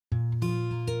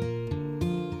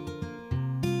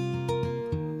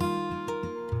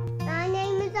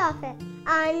Arthur,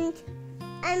 and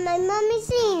my mum is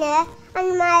Zena,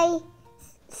 and my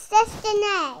sister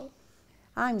Nay.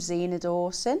 I'm Zena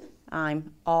Dawson,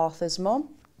 I'm Arthur's mum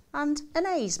and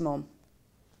Anae's mum.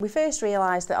 We first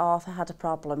realised that Arthur had a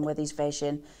problem with his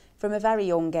vision from a very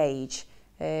young age.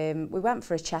 We went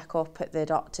for a check-up at the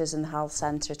doctors and the health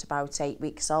centre at about 8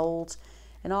 weeks old,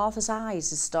 and Arthur's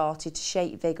eyes had started to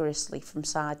shake vigorously from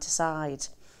side to side.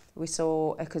 We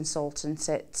saw a consultant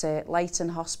at Leighton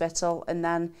Hospital, and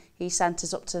then he sent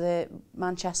us up to the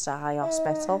Manchester Eye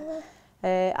Hospital,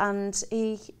 and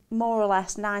he more or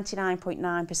less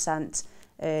 99.9%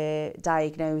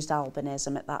 diagnosed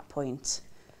albinism at that point.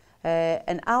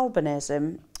 And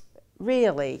albinism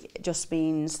really just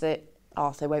means that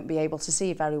Arthur won't be able to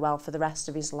see very well for the rest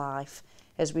of his life,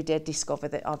 as we did discover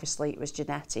that obviously it was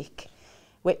genetic,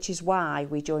 which is why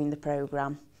we joined the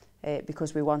programme,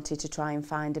 because we wanted to try and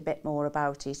find a bit more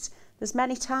about it. There's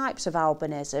many types of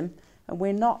albinism, and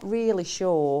we're not really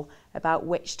sure about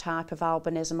which type of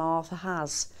albinism Arthur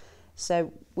has.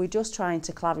 So we're just trying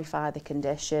to clarify the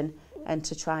condition and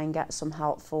to try and get some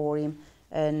help for him,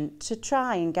 and to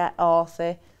try and get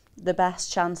Arthur the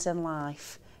best chance in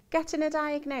life. Getting a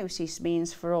diagnosis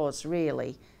means for us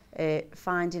really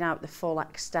finding out the full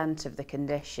extent of the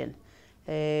condition,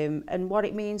 and what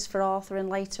it means for Arthur in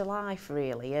later life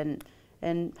really,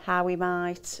 and how he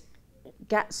might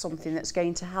get something that's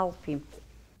going to help him.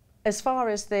 As far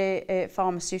as the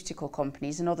pharmaceutical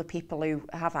companies and other people who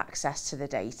have access to the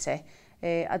data,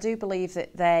 I do believe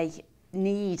that they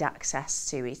need access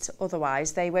to it,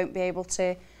 otherwise they won't be able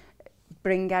to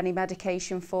bring any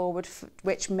medication forward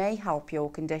which may help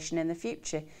your condition in the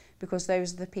future, because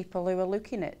those are the people who are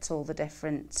looking at all the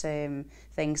different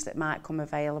things that might come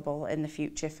available in the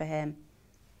future for him.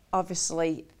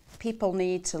 Obviously people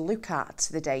need to look at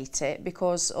the data,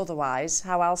 because otherwise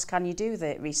how else can you do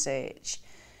the research?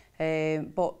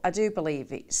 But I do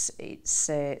believe it's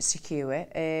secure,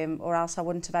 or else I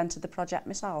wouldn't have entered the project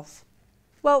myself.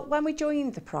 Well, when we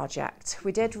joined the project,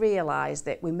 we did realise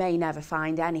that we may never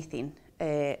find anything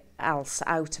else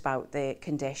out about the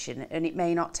condition, and it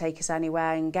may not take us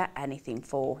anywhere and get anything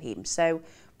for him. So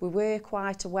we were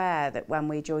quite aware that when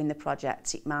we joined the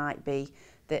project, it might be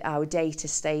that our data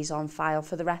stays on file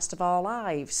for the rest of our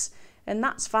lives. And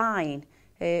that's fine,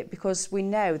 because we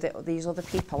know that these other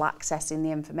people accessing the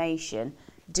information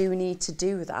do need to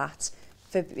do that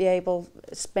for be able,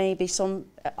 maybe some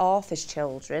Arthur's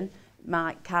children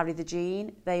might carry the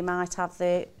gene, they might have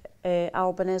the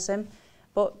albinism,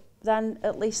 but then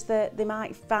at least they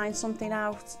might find something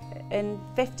out in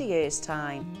 50 years'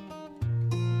 time.